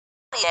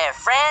Hey there,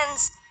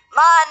 friends.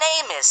 My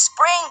name is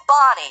Spring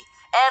Bonnie,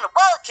 and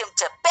welcome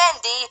to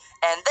Bendy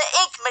and the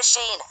Ink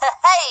Machine.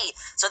 Hey,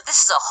 so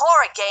this is a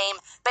horror game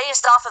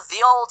based off of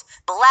the old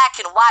black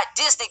and white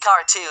Disney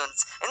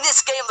cartoons, and this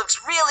game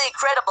looks really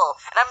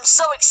incredible, and I'm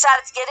so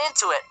excited to get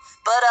into it.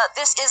 But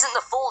this isn't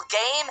the full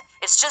game,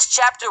 it's just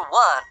Chapter 1,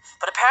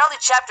 but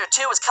apparently Chapter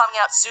 2 is coming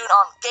out soon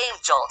on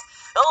Game Jolt.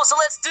 Oh, so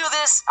let's do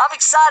this. I'm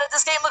excited.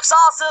 This game looks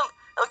awesome.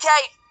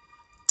 Okay.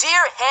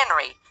 Dear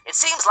Henry, it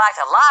seems like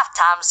a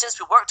lifetime since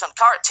we worked on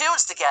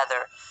cartoons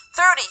together.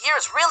 30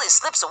 years really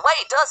slips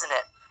away, doesn't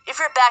it?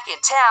 If you're back in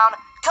town,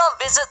 come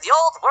visit the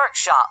old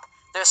workshop.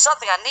 There's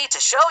something I need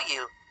to show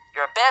you.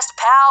 Your best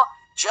pal,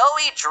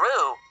 Joey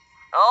Drew.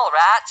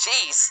 Alright,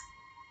 jeez.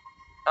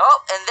 Oh,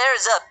 and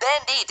there's a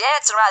Bendy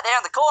dancing right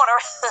there in the corner.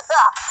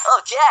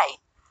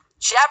 Okay.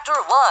 Chapter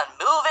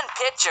 1, Moving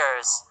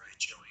Pictures. Alright,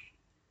 Joey.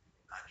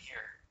 I'm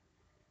here.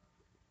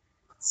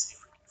 Let's see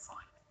if we can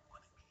find what you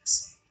wanted me to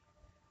see.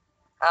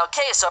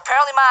 Okay, so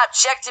apparently my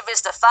objective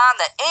is to find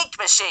the ink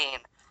machine.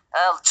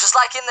 Just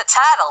like in the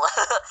title.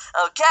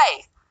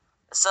 Okay.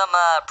 Some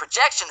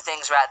projection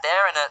things right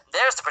there, and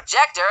there's the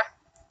projector.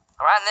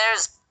 Alright, and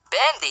there's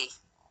Bendy.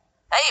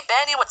 Hey,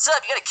 Bendy, what's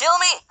up? You gonna kill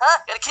me?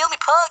 Huh? Gonna kill me,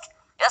 punk?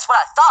 Yeah, that's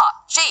what I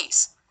thought.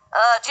 Jeez.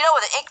 Do you know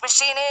where the ink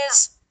machine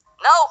is?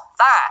 No?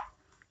 Fine.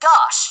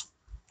 Gosh.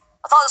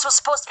 I thought this was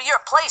supposed to be your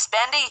place,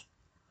 Bendy.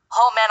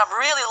 Oh, man, I'm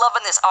really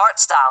loving this art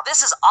style.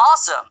 This is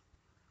awesome.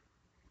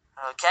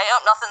 Okay, oh,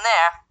 nothing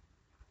there.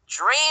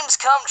 Dreams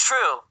come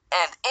true,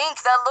 and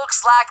ink that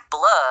looks like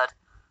blood.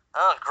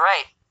 Oh,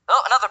 great.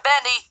 Oh, another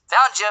Bendy.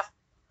 Found you.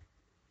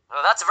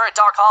 Oh, that's a very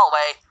dark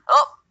hallway.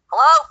 Oh,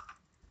 hello?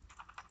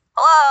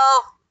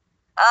 Hello?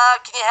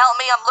 Can you help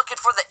me? I'm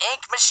looking for the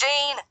ink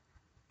machine.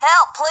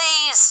 Help,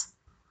 please.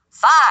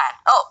 Fine.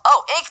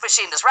 Oh, ink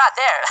machine is right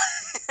there.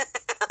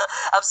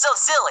 I'm so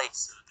silly.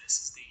 So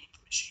this is the ink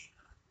machine.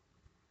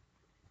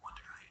 Wonder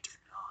how you turn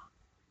it on.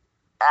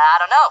 I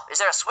don't know. Is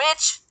there a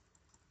switch?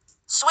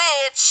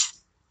 Switch.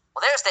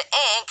 Well, there's the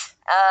ink.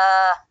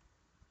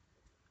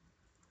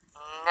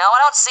 No, I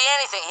don't see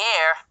anything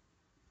here.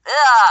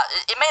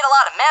 It made a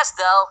lot of mess,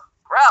 though.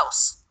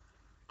 Gross.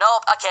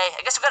 Nope, okay,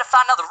 I guess we gotta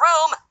find another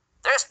room.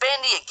 There's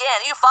Bendy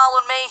again. Are you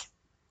following me?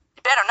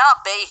 You better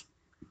not be.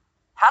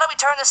 How do we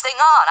turn this thing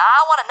on?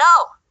 I wanna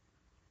know.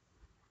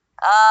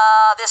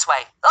 This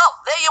way. Oh,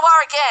 there you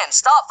are again.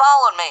 Stop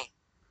following me.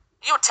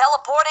 You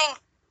teleporting?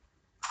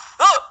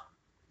 Oh!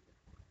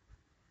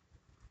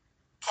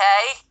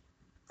 Okay.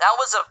 That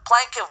was a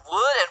plank of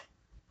wood, and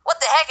what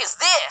the heck is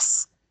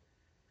this?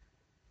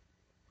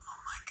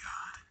 Oh my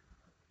god.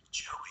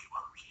 Joey,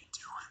 what were you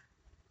doing?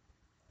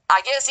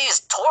 I guess he's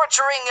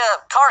torturing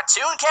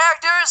cartoon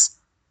characters?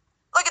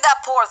 Look at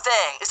that poor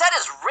thing. Is that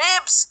his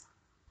ribs?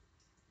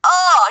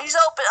 Oh, he's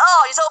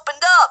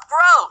opened up.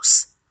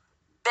 Gross.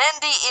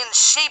 Bendy in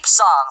sheep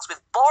songs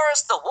with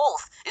Boris the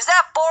Wolf. Is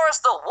that Boris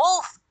the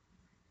Wolf?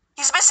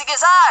 He's missing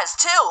his eyes,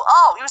 too.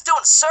 Oh, he was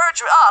doing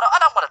surgery. Oh, I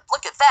don't want to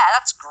look at that.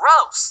 That's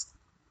gross.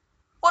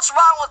 What's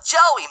wrong with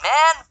Joey,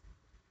 man?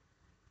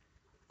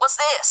 What's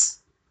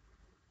this?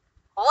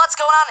 Well, what's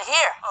going on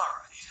here?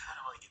 Alright, how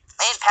do I get this?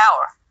 Main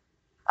power.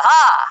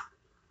 Aha!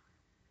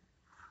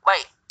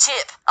 Wait,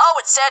 tip. Oh,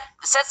 it said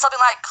something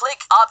like click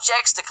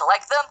objects to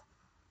collect them?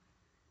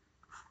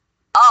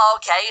 Oh,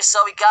 okay,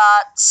 so we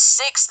got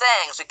 6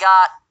 things. We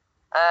got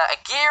a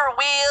gear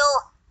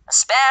wheel, a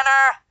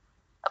spanner,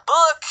 a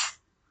book,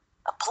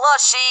 a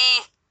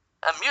plushie,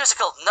 a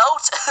musical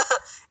note,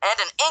 and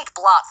an ink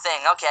blot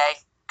thing. Okay,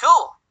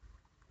 cool.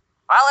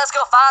 Alright, let's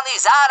go find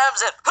these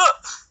items and...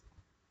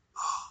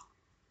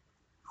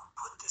 Who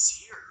put this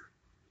here?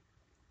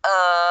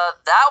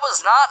 That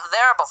was not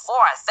there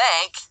before, I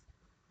think.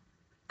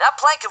 That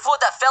plank of wood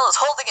that fell is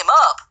holding him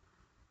up.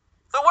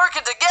 They're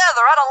working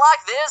together. I don't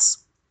like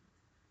this.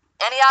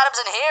 Any items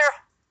in here?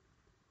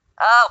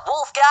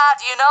 Wolf guy,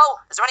 do you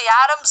know? Is there any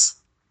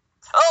items?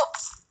 Oh,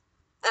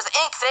 there's the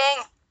ink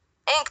thing.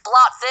 Ink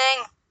blot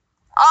thing.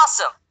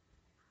 Awesome.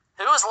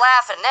 Who's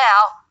laughing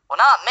now? Well,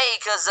 not me,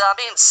 because I'm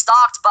being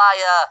stalked by,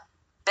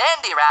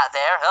 Bendy right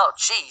there. Oh,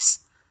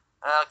 jeez.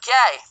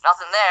 Okay,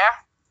 nothing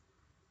there.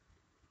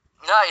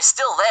 No, he's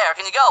still there.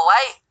 Can you go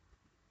away?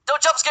 Don't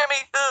jump scare me.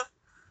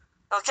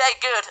 Okay,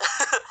 good.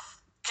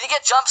 Can you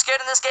get jump scared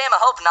in this game? I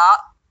hope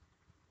not.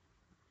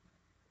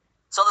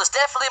 So there's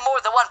definitely more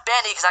than one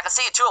Bendy, because I can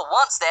see you two at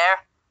once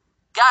there.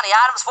 Got any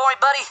items for me,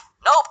 buddy?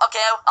 Nope.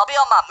 Okay, I'll be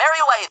on my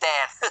merry way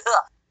then.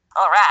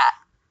 Alright.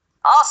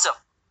 Awesome.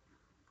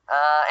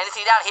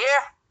 Anything down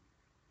here?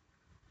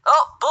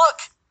 Oh, book.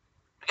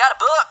 We got a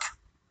book.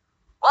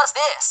 What's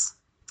this?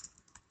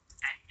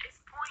 At this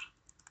point,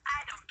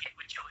 I don't get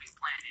what Joey's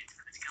plan is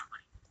for this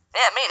company.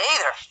 Yeah, me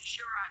neither.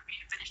 Sure aren't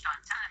being finished on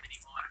time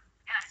anymore,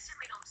 and I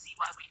certainly don't see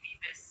why we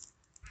need this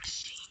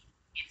machine.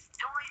 It's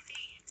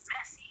noisy, it's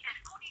messy, and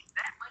who needs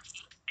that much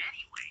ink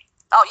anyway?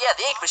 Oh, yeah,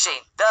 the ink machine.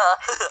 Duh.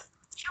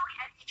 Joey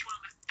had each one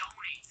of us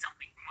donate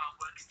something from our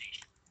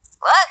workstation.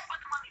 What?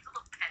 Put them on these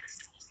little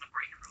pedestals in the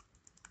break room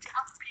to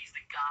help appease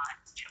the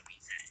gods, Joey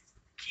says.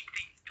 Keep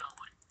things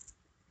going.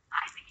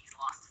 I think he's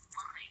lost his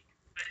mind,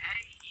 but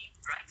hey,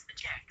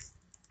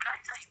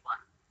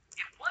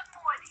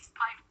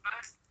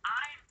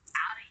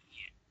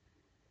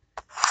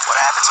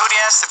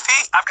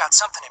 got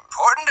something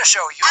important to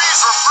show you.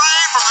 Please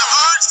refrain from the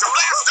urge to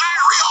blast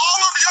diarrhea all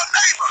over your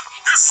neighbor.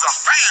 This is a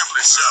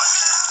family show.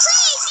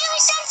 Please give me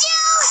some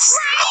juice.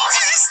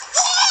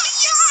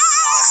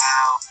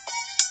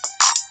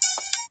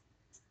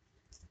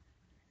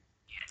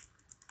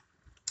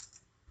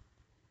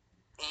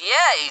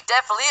 Yeah, he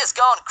definitely is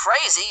going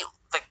crazy.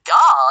 The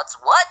gods?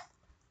 What?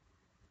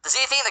 Does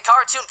he think the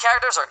cartoon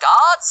characters are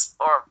gods?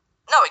 Or,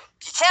 no,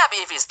 he can't be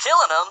if he's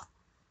killing them.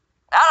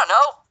 I don't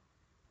know.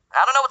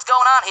 I don't know what's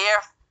going on here.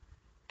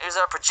 Here's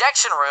a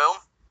projection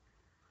room.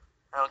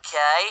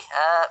 Okay,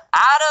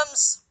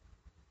 items.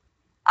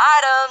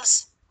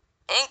 Items.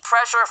 Ink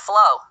pressure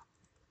flow.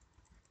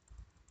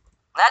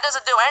 That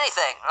doesn't do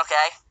anything,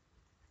 okay.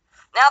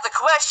 Now the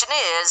question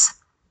is,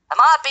 am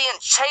I being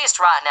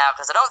chased right now?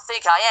 Because I don't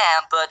think I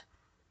am, but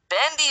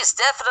Bendy's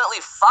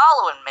definitely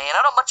following me, and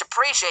I don't much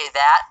appreciate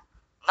that.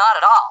 Not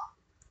at all.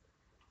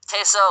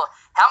 Okay, so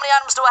how many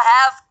items do I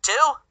have? 2?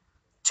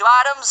 2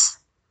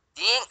 items?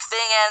 The ink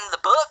thing and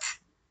the book?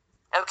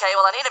 Okay,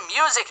 well I need a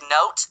music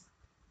note.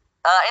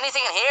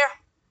 Anything in here?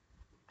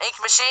 Ink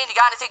machine, you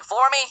got anything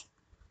for me?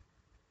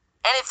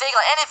 Anything,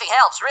 like anything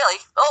helps,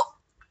 really.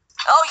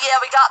 Oh yeah,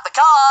 we got the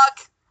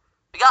cog.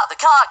 We got the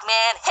cog,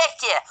 man. Heck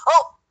yeah.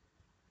 Oh,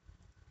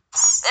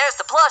 there's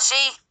the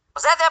plushie.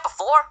 Was that there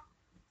before?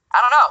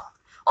 I don't know.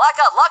 Well, I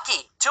got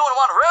lucky. 2 in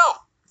 1 room.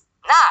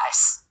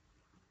 Nice.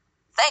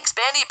 Thanks,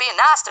 Bendy, being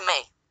nice to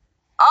me.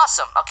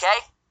 Awesome,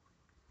 okay.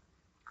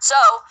 So,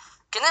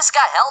 can this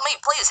guy help me?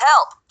 Please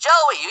help.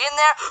 Joey, you in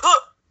there?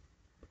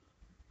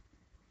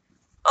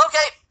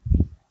 Okay.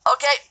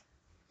 Okay.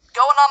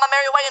 Going on my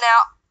merry way now.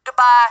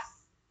 Goodbye.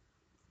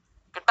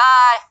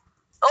 Goodbye.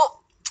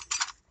 Oh,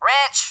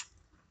 wrench.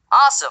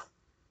 Awesome.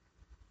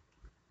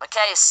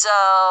 Okay, so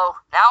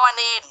now I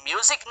need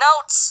music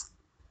notes.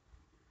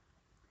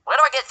 Where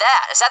do I get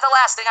that? Is that the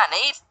last thing I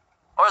need?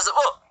 Or is it...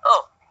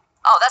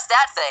 Oh, that's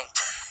that thing.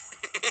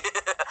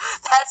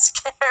 That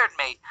scared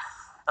me.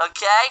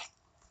 Okay.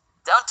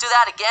 Don't do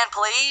that again,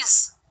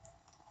 please.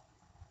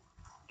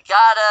 You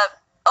gotta...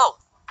 Oh,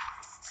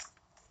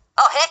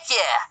 heck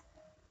yeah.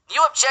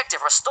 New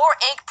objective, restore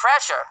ink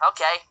pressure.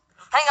 Okay.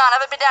 Hang on,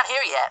 I haven't been down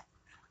here yet.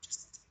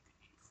 Just take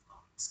the ink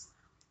flowing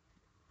somehow.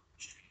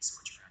 Should be a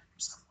switch around here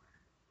somewhere.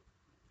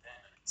 Then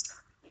I can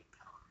start making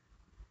power.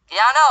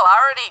 Yeah, I know. I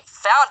already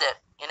found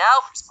it, you know?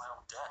 Here's my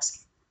old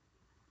desk.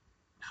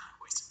 I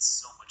wasted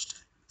so much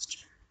time in this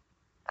chair.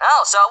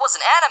 Oh, so I was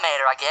an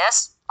animator, I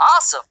guess.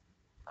 Awesome.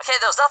 Okay,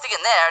 there was nothing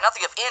in there,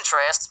 nothing of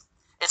interest.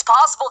 It's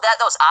possible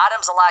that those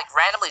items are, like,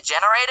 randomly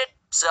generated,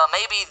 so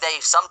maybe they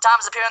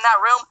sometimes appear in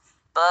that room.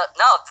 But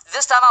no,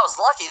 this time I was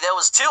lucky. There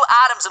was 2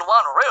 items in 1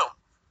 room.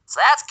 So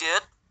that's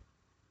good.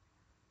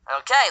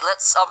 Okay,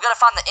 I'm gonna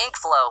find the ink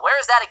flow. Where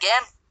is that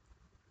again?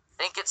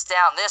 Think it's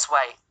down this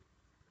way.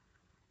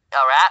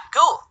 Alright,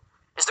 cool.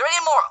 Is there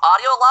any more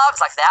audio logs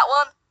like that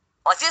one?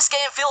 Like, this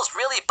game feels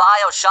really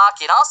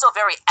Bioshocky and also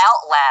very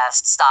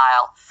Outlast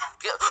style.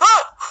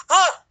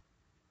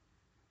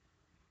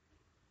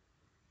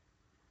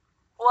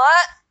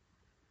 What?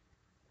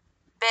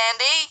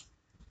 Bendy?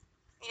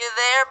 You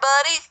there,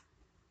 buddy?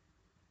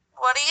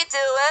 What are you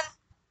doing?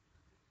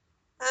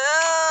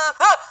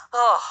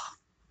 Oh.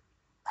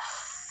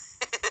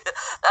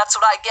 That's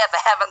what I get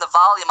for having the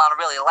volume on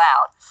really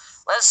loud.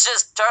 Let's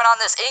just turn on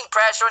this ink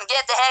pressure and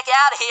get the heck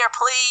out of here,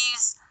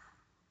 please.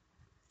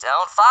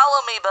 Don't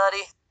follow me,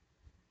 buddy.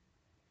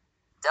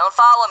 Don't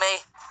follow me.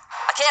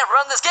 I can't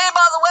run this game,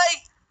 by the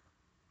way.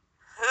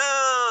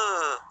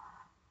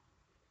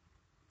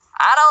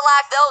 I don't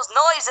like those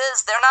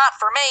noises. They're not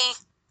for me.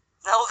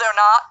 No, they're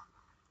not.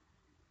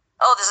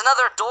 Oh, there's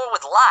another door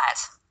with light.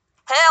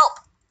 Help!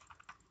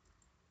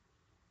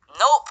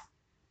 Nope.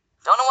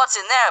 Don't know what's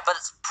in there, but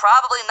it's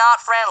probably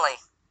not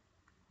friendly.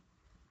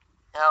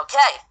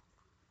 Okay.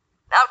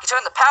 Now we can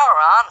turn the power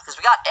on, because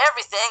we got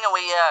everything, and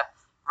we,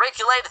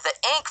 regulated the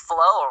ink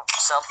flow or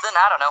something.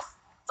 I don't know.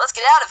 Let's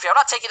get out of here. I'm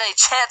not taking any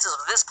chances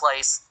with this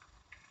place.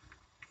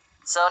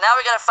 So now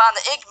we gotta find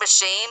the ink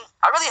machine.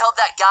 I really hope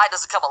that guy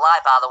doesn't come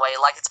alive, by the way.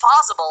 Like, it's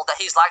possible that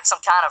he's like some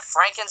kind of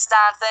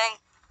Frankenstein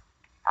thing.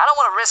 I don't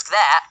want to risk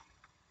that.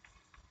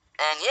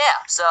 And yeah,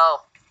 so...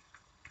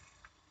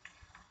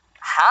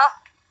 Huh?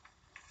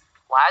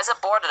 Why is it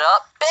boarded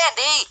up?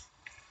 Bendy!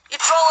 You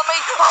trolling me?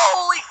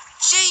 Holy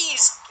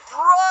jeez!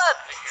 Run!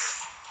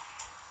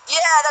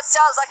 Yeah, that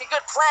sounds like a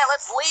good plan.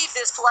 Let's leave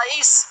this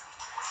place.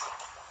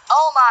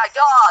 Oh my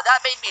god,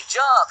 that made me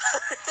jump.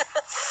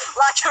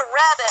 Like a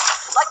rabbit.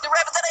 Like the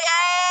rabbit that I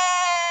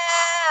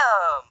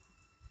am!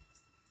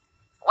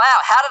 Wow,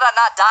 how did I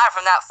not die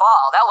from that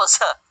fall? That was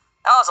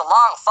a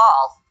long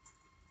fall.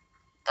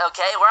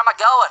 Okay, where am I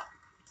going?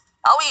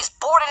 Oh, he's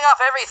boarding up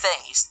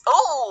everything.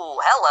 Oh,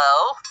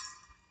 hello.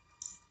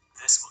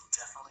 This will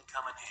definitely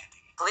come in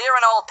handy. Clear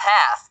an old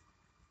path.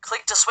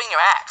 Click to swing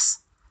your axe.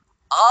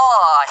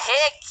 Oh,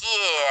 heck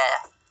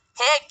yeah.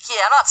 Heck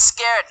yeah, I'm not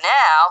scared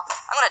now.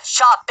 I'm gonna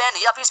chop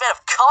Bendy up. He's made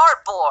of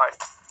cardboard.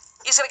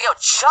 He's gonna go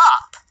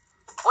chop.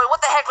 Wait,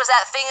 what the heck was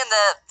that thing in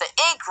the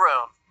ink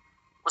room?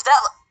 Was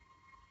that...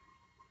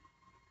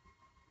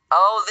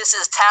 Oh, this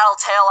is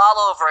Tattletale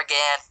all over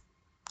again.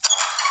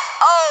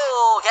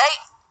 Oh, okay.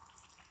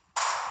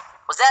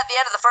 Was that the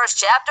end of the first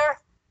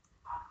chapter?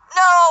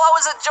 No, I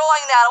was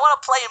enjoying that. I want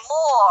to play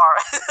more.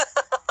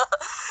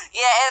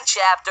 Yeah, end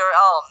chapter.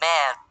 Oh,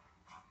 man.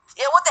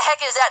 Yeah, what the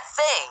heck is that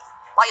thing?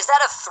 Like, is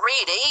that a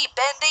 3D,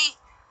 Bendy?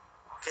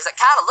 Because it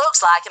kind of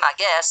looks like him, I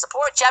guess.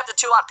 Support Chapter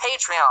 2 on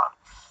Patreon.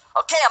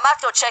 Okay, I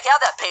might go check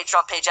out that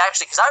Patreon page,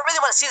 actually, because I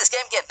really want to see this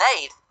game get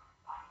made.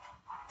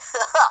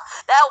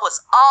 That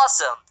was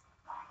awesome.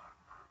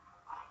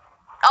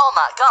 Oh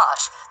my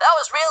gosh, that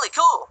was really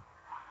cool.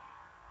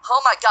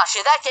 Oh my gosh,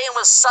 yeah, that game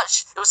was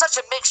such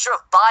a mixture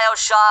of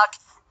BioShock,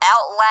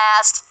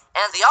 Outlast,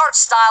 and the art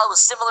style was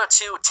similar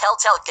to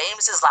Telltale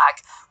Games' like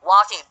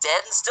Walking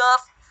Dead and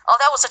stuff. Oh,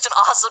 that was such an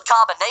awesome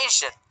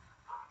combination.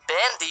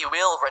 Bendy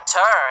will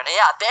return.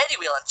 Yeah, Bendy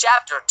will in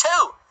Chapter 2.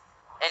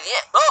 And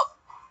yeah, oh,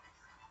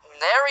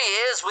 there he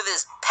is with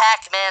his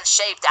Pac-Man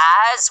shaped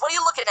eyes. What are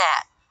you looking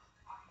at?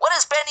 What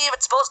is Bendy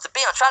even supposed to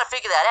be? I'm trying to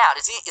figure that out.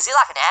 Is he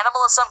like an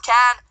animal of some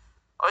kind?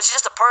 Or is he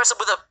just a person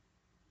with a...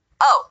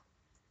 Oh,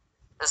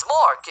 there's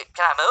more. Can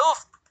I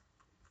move?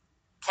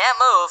 Can't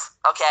move.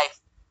 Okay.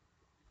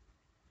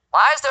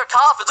 Why is there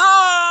coffins?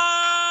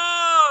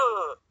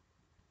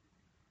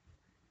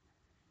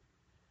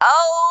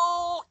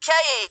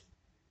 Okay.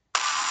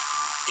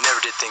 You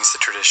never did things the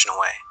traditional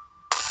way.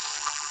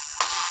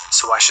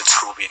 So why should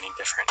school be any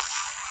different?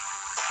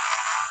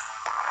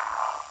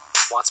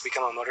 Want to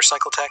become a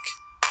motorcycle tech?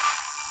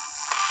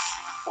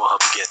 We'll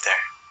help you get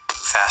there.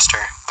 Faster.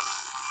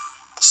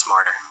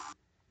 Smarter.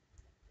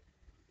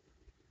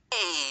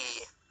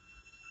 Hey.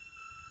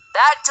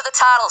 Back to the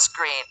title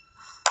screen.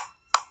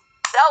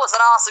 That was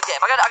an awesome game.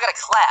 I gotta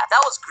clap.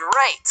 That was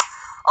great.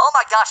 Oh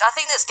my gosh, I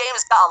think this game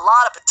has got a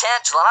lot of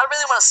potential, and I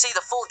really want to see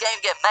the full game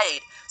get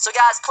made. So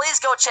guys, please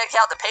go check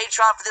out the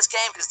Patreon for this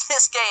game, because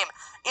this game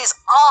is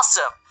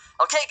awesome.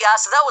 Okay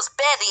guys, so that was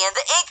Bendy and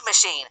the Ink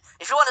Machine.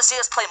 If you want to see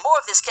us play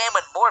more of this game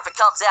when more of it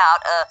comes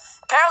out,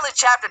 apparently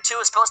Chapter 2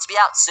 is supposed to be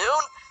out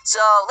soon,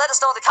 so let us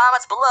know in the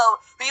comments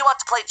below who you want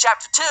to play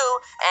Chapter 2,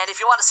 and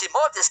if you want to see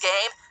more of this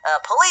game,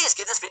 please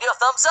give this video a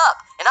thumbs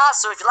up. And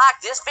also, if you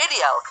like this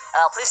video,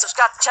 please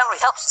subscribe to the channel,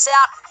 it helps us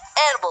out,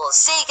 and we'll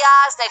see you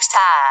guys next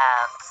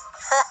time.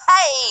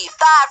 Hey,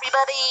 bye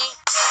everybody!